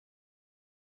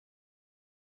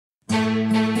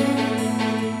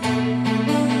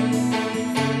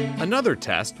Another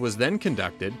test was then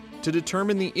conducted to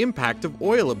determine the impact of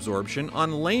oil absorption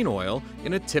on lane oil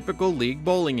in a typical league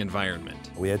bowling environment.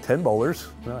 We had 10 bowlers,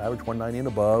 average 190 and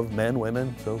above, men,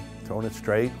 women, so throwing it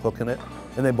straight, hooking it,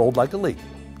 and they bowled like a league,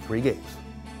 3 games.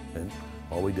 And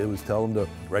all we did was tell them to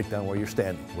write down where you're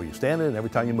standing and every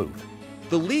time you moved.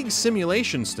 The league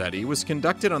simulation study was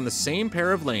conducted on the same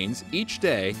pair of lanes each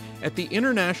day at the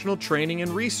International Training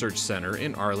and Research Center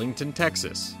in Arlington,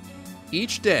 Texas.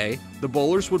 Each day, the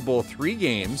bowlers would bowl 3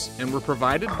 games and were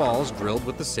provided balls drilled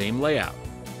with the same layout.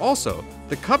 Also,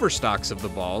 the cover stocks of the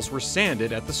balls were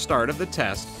sanded at the start of the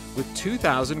test with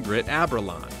 2000 grit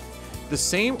Abralon. The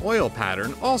same oil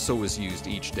pattern also was used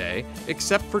each day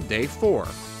except for day 4,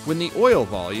 when the oil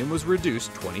volume was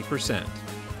reduced 20%.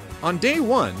 On day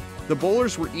 1, the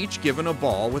bowlers were each given a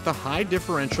ball with a high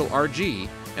differential RG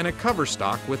and a cover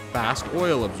stock with fast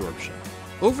oil absorption.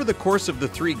 Over the course of the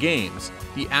 3 games,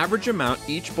 the average amount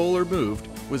each bowler moved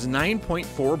was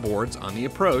 9.4 boards on the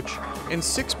approach and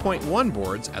 6.1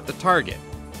 boards at the target.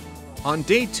 On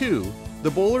day 2, the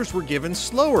bowlers were given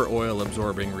slower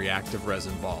oil-absorbing reactive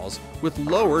resin balls with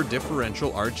lower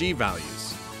differential RG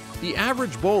values. The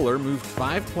average bowler moved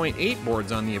 5.8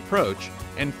 boards on the approach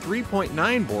and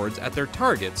 3.9 boards at their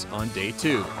targets on day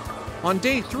 2. On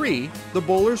day 3, the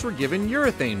bowlers were given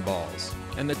urethane balls,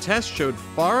 and the test showed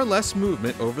far less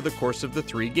movement over the course of the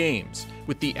 3 games,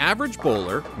 with the average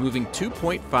bowler moving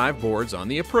 2.5 boards on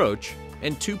the approach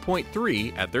and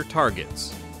 2.3 at their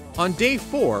targets. On day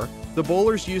 4, the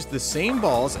bowlers used the same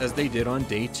balls as they did on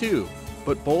day 2,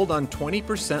 but bowled on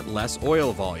 20% less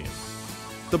oil volume.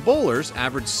 The bowlers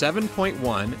averaged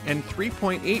 7.1 and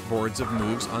 3.8 boards of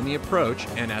moves on the approach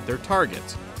and at their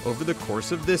targets over the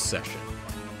course of this session.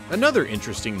 Another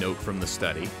interesting note from the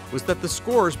study was that the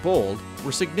scores bowled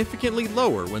were significantly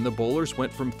lower when the bowlers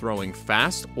went from throwing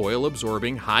fast,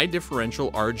 oil-absorbing, high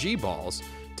differential RG balls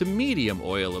to medium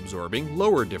oil-absorbing,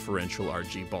 lower differential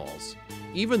RG balls,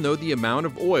 even though the amount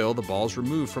of oil the balls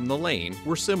removed from the lane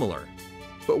were similar.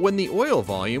 But when the oil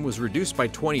volume was reduced by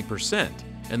 20%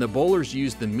 and the bowlers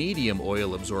used the medium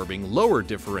oil-absorbing, lower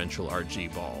differential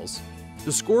RG balls,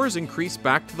 the scores increased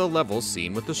back to the levels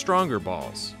seen with the stronger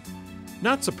balls.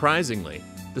 Not surprisingly,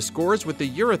 the scores with the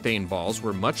urethane balls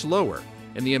were much lower,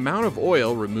 and the amount of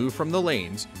oil removed from the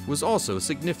lanes was also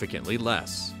significantly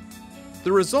less.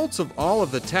 The results of all of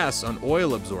the tests on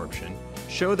oil absorption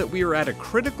show that we are at a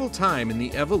critical time in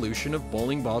the evolution of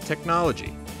bowling ball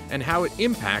technology and how it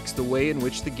impacts the way in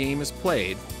which the game is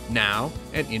played now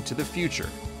and into the future.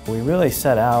 We really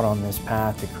set out on this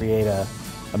path to create a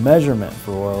measurement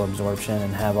for oil absorption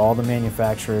and have all the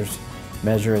manufacturers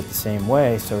measure it the same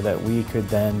way so that we could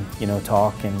then,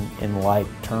 talk in like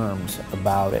terms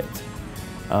about it.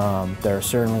 There are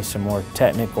certainly some more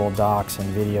technical docs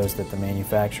and videos that the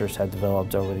manufacturers have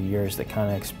developed over the years that kind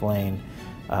of explain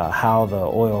how the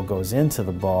oil goes into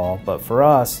the ball, but for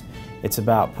us, it's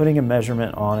about putting a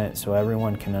measurement on it so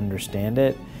everyone can understand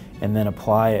it and then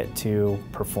apply it to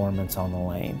performance on the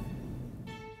lane.